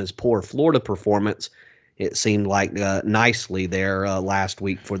back from his poor Florida performance, it seemed like nicely there last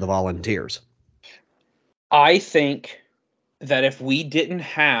week for the Volunteers. I think that if we didn't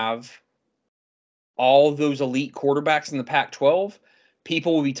have all of those elite quarterbacks in the Pac-12,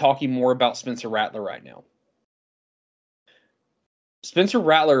 people will be talking more about Spencer Rattler right now. Spencer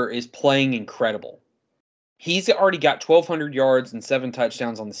Rattler is playing incredible. He's already got 1,200 yards and 7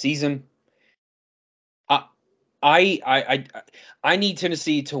 touchdowns on the season. I need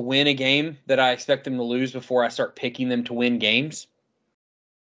Tennessee to win a game that I expect them to lose before I start picking them to win games.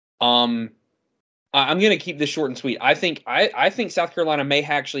 I'm going to keep this short and sweet. I think South Carolina may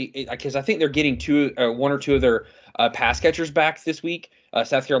actually, because I think they're getting one or two of their pass catchers back this week.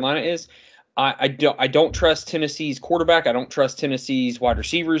 South Carolina is. I don't trust Tennessee's quarterback. I don't trust Tennessee's wide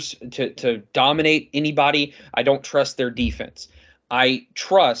receivers to dominate anybody. I don't trust their defense. I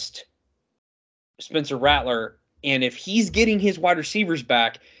trust Spencer Rattler, and if he's getting his wide receivers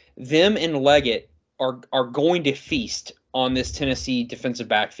back, them and Leggett are going to feast on this Tennessee defensive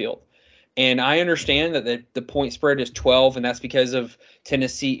backfield. And I understand that the point spread is 12, and that's because of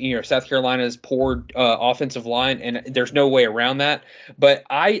Tennessee, South Carolina's poor offensive line, and there's no way around that. But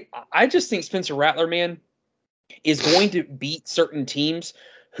I just think Spencer Rattler, man, is going to beat certain teams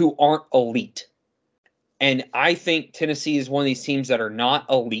who aren't elite. And I think Tennessee is one of these teams that are not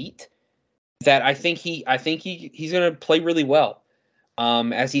elite. That I think he's going to play really well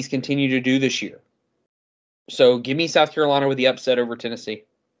as he's continued to do this year. So give me South Carolina with the upset over Tennessee.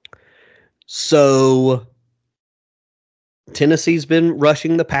 So Tennessee's been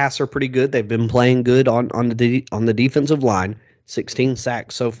rushing the passer pretty good. They've been playing good on the defensive line. 16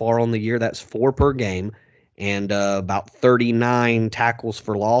 sacks so far on the year. That's 4 per game, and about 39 tackles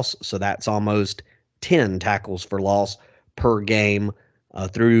for loss. So that's almost 10 tackles for loss per game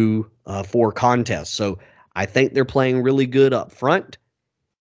through 4 contests. So I think they're playing really good up front,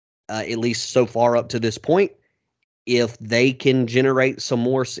 at least so far up to this point. If they can generate some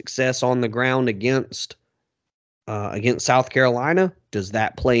more success on the ground against South Carolina, does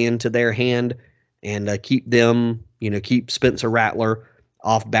that play into their hand and keep them, keep Spencer Rattler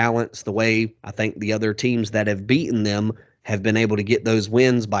off balance the way I think the other teams that have beaten them have been able to get those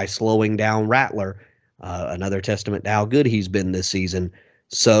wins by slowing down Rattler? Another testament to how good he's been this season.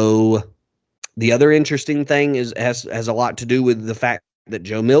 So the other interesting thing has a lot to do with the fact that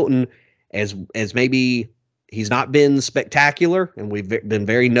Joe Milton, as maybe he's not been spectacular, and we've been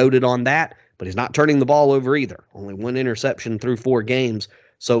very noted on that, but he's not turning the ball over either. Only 1 interception through 4 games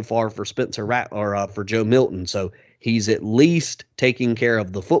so far for Spencer Rattler, or for Joe Milton. So he's at least taking care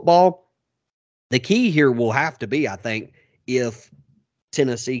of the football. The key here will have to be, I think, if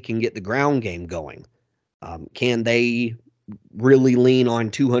Tennessee can get the ground game going. Can they really lean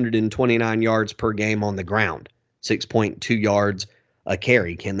on 229 yards per game on the ground, 6.2 yards a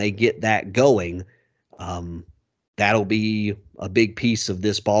carry? Can they get that going? That'll be a big piece of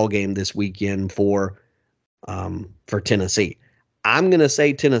this ball game this weekend for Tennessee. I'm going to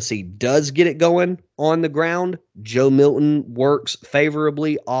say Tennessee does get it going on the ground. Joe Milton works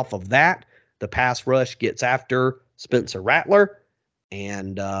favorably off of that. The pass rush gets after Spencer Rattler,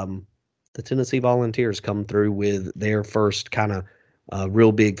 and the Tennessee Volunteers come through with their first kind of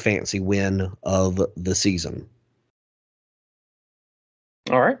real big fancy win of the season.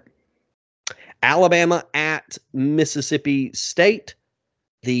 All right. Alabama at Mississippi State.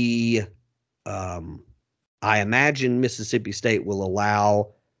 I imagine Mississippi State will allow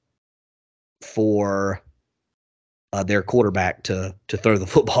for their quarterback to throw the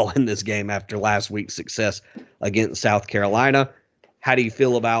football in this game after last week's success against South Carolina. How do you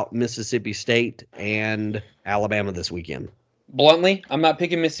feel about Mississippi State and Alabama this weekend? Bluntly, I'm not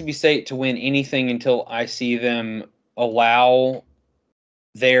picking Mississippi State to win anything until I see them allow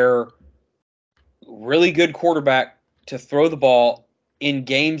their really good quarterback to throw the ball in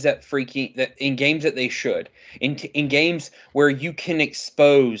games that they should, in games where you can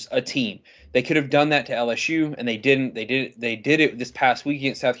expose a team. They could have done that to LSU, and they didn't. They did it this past week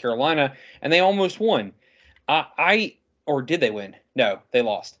against South Carolina, and they almost won. Or did they win? No, they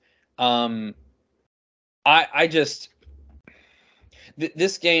lost.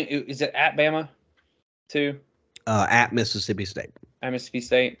 This game, is it at Bama too? At Mississippi State. At Mississippi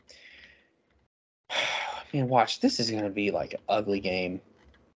State. Man, watch. This is going to be like an ugly game.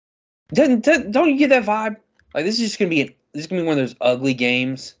 Don't you get that vibe? Like, this is just going to be one of those ugly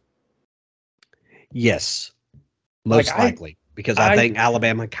games. Yes, most likely, because I think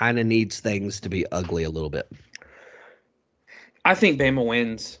Alabama kind of needs things to be ugly a little bit. I think Bama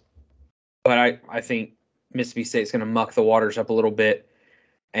wins, but I think Mississippi State's going to muck the waters up a little bit.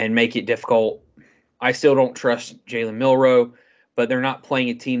 and make it difficult. I still don't trust Jalen Milroe, but they're not playing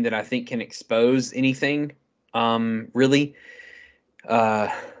a team that I think can expose anything really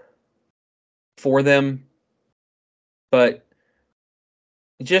for them. But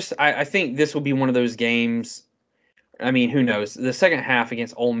I think this will be one of those games. I mean, who knows? The second half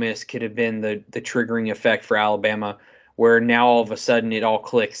against Ole Miss could have been the triggering effect for Alabama, where now all of a sudden it all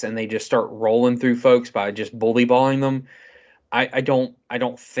clicks and they just start rolling through folks by just bully balling them. I don't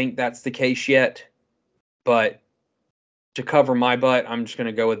think that's the case yet, but to cover my butt, I'm just going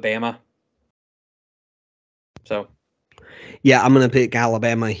to go with Bama. So, yeah, I'm going to pick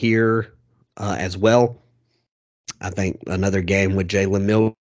Alabama here as well. I think another game with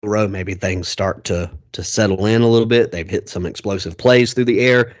Jalen Milroe, maybe things start to settle in a little bit. They've hit some explosive plays through the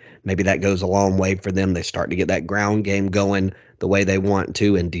air. Maybe that goes a long way for them. They start to get that ground game going the way they want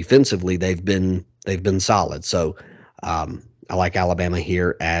to, and defensively they've been solid. So I like Alabama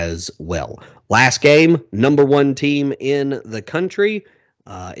here as well. Last game, number 1 team in the country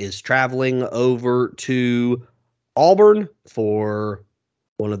is traveling over to Auburn for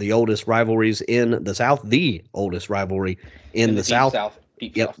one of the oldest rivalries in the South, the oldest rivalry in the South.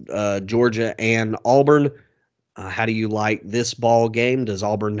 Deep South. Georgia and Auburn. How do you like this ball game? Does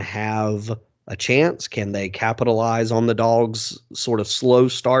Auburn have a chance? Can they capitalize on the Dogs' sort of slow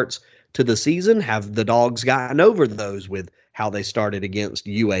starts to the season? Have the Dogs gotten over those with how they started against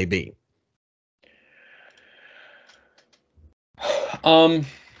UAB?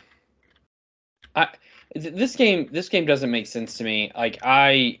 This game doesn't make sense to me. Like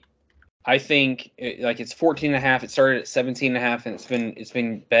I think it's 14.5. It started at 17.5, and it's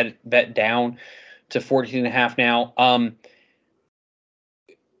been bet down to 14.5 now.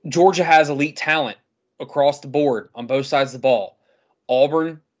 Georgia has elite talent across the board on both sides of the ball.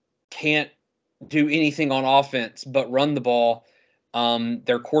 Auburn can't do anything on offense but run the ball.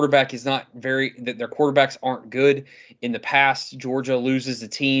 Their quarterback is not very. Their quarterbacks aren't good. In the past, Georgia loses to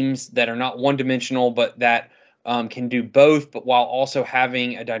teams that are not one-dimensional, but that can do both. But while also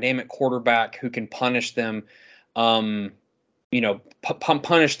having a dynamic quarterback who can punish them, punish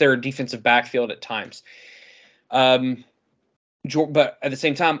their defensive backfield at times. But at the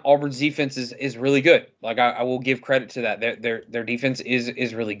same time, Auburn's defense is really good. Like I will give credit to that. Their defense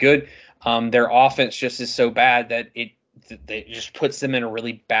is really good. Their offense just is so bad that it just puts them in a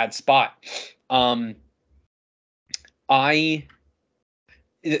really bad spot. The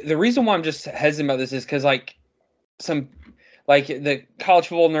reason why I'm just hesitant about this is because the college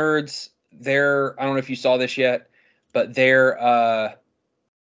football nerds, I don't know if you saw this yet, but their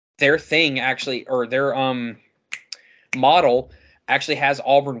thing actually, or their model actually has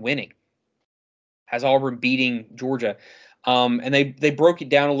Auburn winning, has Auburn beating Georgia. And they broke it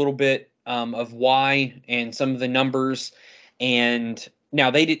down a little bit of why and some of the numbers. And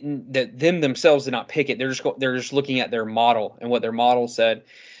now them themselves did not pick it. They're just looking at their model and what their model said.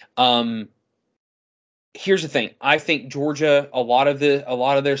 Here's the thing. I think Georgia, a lot of their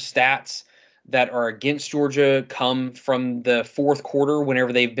stats that are against Georgia come from the fourth quarter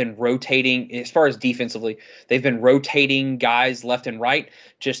whenever they've been rotating. As far as defensively, they've been rotating guys left and right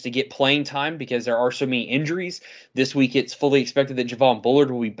just to get playing time because there are so many injuries. This week, it's fully expected that Javon Bullard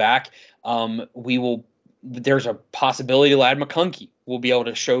will be back. There's a possibility Ladd McConkey will be able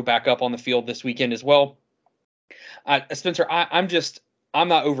to show back up on the field this weekend as well. Spencer, I'm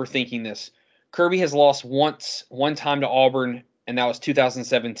not overthinking this. Kirby has lost one time to Auburn, and that was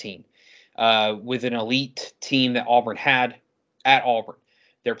 2017. With an elite team that Auburn had at Auburn.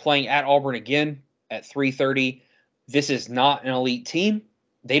 They're playing at Auburn again at 3:30. This is not an elite team.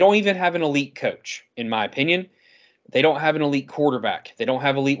 They don't even have an elite coach, in my opinion. They don't have an elite quarterback. They don't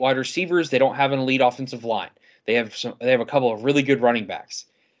have elite wide receivers. They don't have an elite offensive line. They have a couple of really good running backs.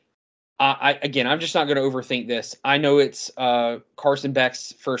 I'm just not going to overthink this. I know it's Carson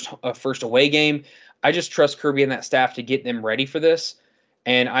Beck's first away game. I just trust Kirby and that staff to get them ready for this.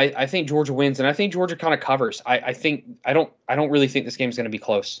 And I think Georgia wins, and I think Georgia kind of covers. I don't really think this game is going to be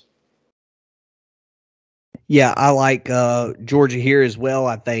close. Yeah, I like Georgia here as well.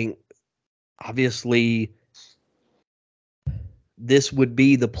 I think obviously this would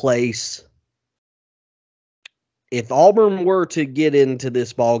be the place. If Auburn were to get into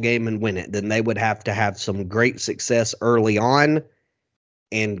this ball game and win it, then they would have to have some great success early on,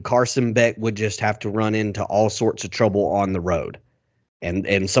 and Carson Beck would just have to run into all sorts of trouble on the road.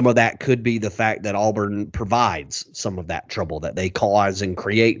 And some of that could be the fact that Auburn provides some of that trouble, that they cause and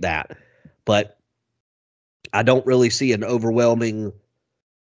create that. But I don't really see an overwhelming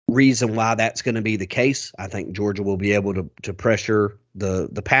reason why that's going to be the case. I think Georgia will be able to pressure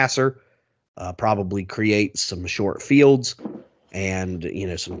the passer, probably create some short fields. and,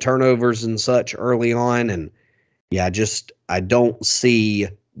 some turnovers and such early on. And yeah, I don't see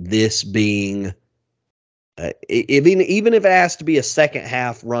this being, even if it has to be a second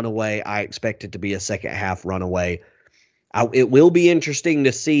half runaway, I expect it to be a second half runaway. It will be interesting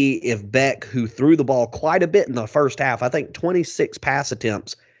to see if Beck, who threw the ball quite a bit in the first half, I think 26 pass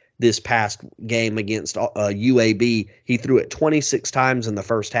attempts this past game against UAB, he threw it 26 times in the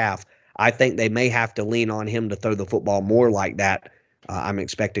first half. I think they may have to lean on him to throw the football more like that. I'm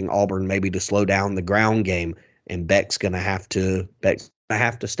expecting Auburn maybe to slow down the ground game, and Beck's going to have to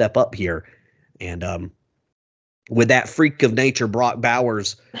step up here. And with that freak of nature, Brock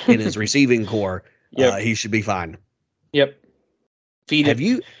Bowers in his receiving core, he should be fine. Yep. Have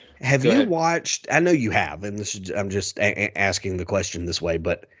you watched? I know you have, and I'm just asking the question this way,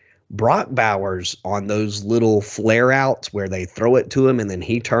 but Brock Bowers on those little flare outs where they throw it to him and then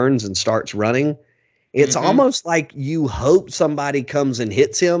he turns and starts running. It's almost like you hope somebody comes and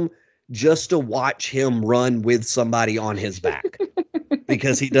hits him just to watch him run with somebody on his back.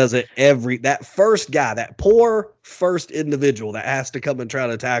 Because he does it that first guy, that poor first individual that has to come and try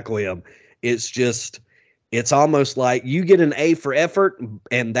to tackle him. It's almost like you get an A for effort,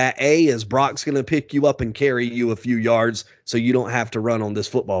 and that A is Brock's going to pick you up and carry you a few yards so you don't have to run on this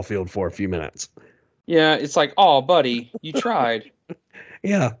football field for a few minutes. Yeah, it's like, oh, buddy, you tried.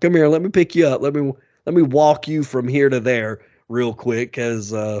 Yeah, come here. Let me pick you up. Let me walk you from here to there real quick,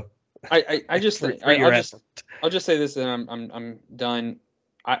 because I just think I'll just say this, and I'm done.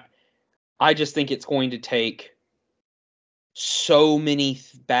 I just think it's going to take so many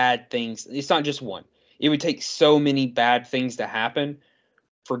bad things. It's not just one. It would take so many bad things to happen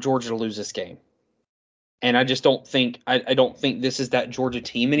for Georgia to lose this game. And I just don't think I don't think this is that Georgia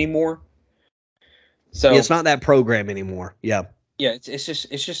team anymore. So it's not that program anymore. Yeah. Yeah, it's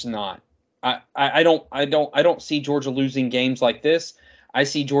just not. I don't see Georgia losing games like this. I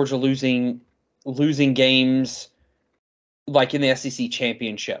see Georgia losing games like in the SEC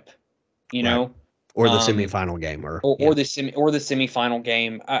championship, know, or the semifinal game, or the semifinal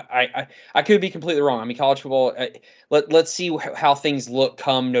game. I could be completely wrong. I mean, college football. Let's see how things look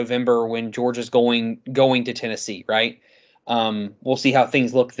come November when Georgia's going to Tennessee, right? We'll see how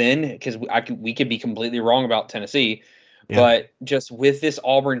things look then, because we could be completely wrong about Tennessee. Yeah. But just with this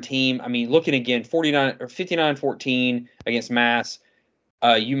Auburn team, I mean, looking again, 59-14 against UMass,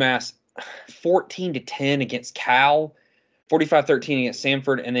 14-10 against Cal, 45-13 against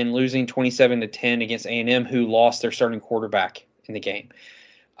Samford, and then losing 27-10 against A&M, who lost their starting quarterback in the game.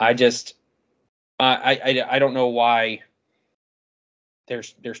 I don't know why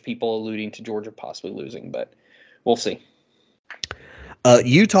there's people alluding to Georgia possibly losing, but we'll see.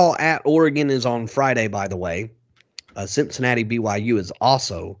 Utah at Oregon is on Friday, by the way. Cincinnati BYU is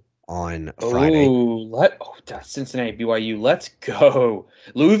also on Friday. Cincinnati BYU, let's go.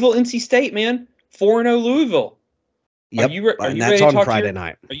 Louisville NC State, man, 4-0 Louisville. Yep, are you and that's on Friday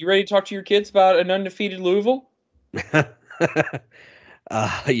night. Are you ready to talk to your kids about an undefeated Louisville?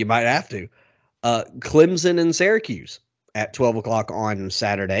 You might have to. Clemson and Syracuse at 12 o'clock on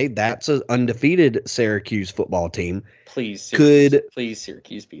Saturday. That's an undefeated Syracuse football team. Please,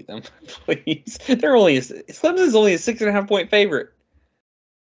 Syracuse beat them. Please. Clemson's only a 6.5 point favorite.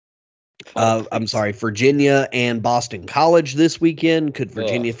 I'm sorry, Virginia and Boston College this weekend. Could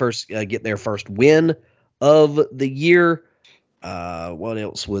Virginia first get their first win of the year? What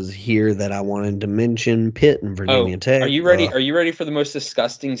else was here that I wanted to mention? Pitt and Virginia Tech. Are you ready? Are you ready for the most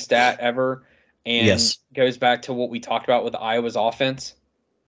disgusting stat ever? And yes. Goes back to what we talked about with Iowa's offense.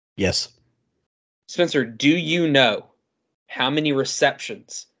 Yes. Spencer, do you know how many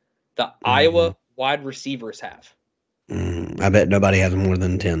receptions the Iowa wide receivers have? I bet nobody has more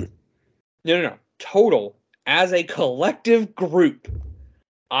than 10. No. Total, as a collective group,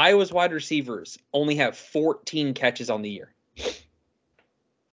 Iowa's wide receivers only have 14 catches on the year.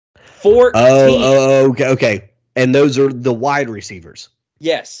 14. Oh, okay. And those are the wide receivers.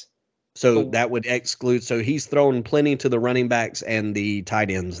 Yes. So that would exclude. So he's thrown plenty to the running backs and the tight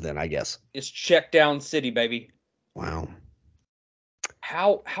ends. Then I guess it's check down city, baby. Wow.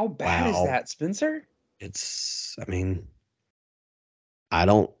 How bad is that, Spencer? I mean, I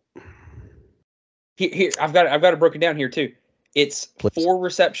don't. Here, I've got it broken down here too. It's 4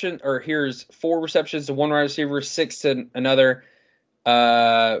 receptions to one wide receiver, 6 to another,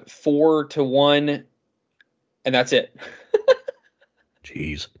 4 to 1, and that's it.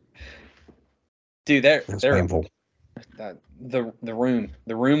 Jeez. Dude, that's painful. The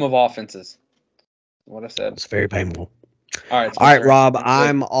room of offenses. What I said. It's very painful. All right, Rob.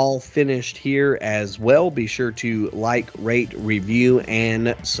 I'm all finished here as well. Be sure to like, rate, review,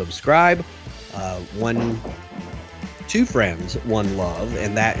 and subscribe. two friends, one love,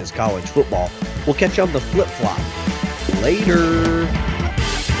 and that is college football. We'll catch you on the flip-flop. Later.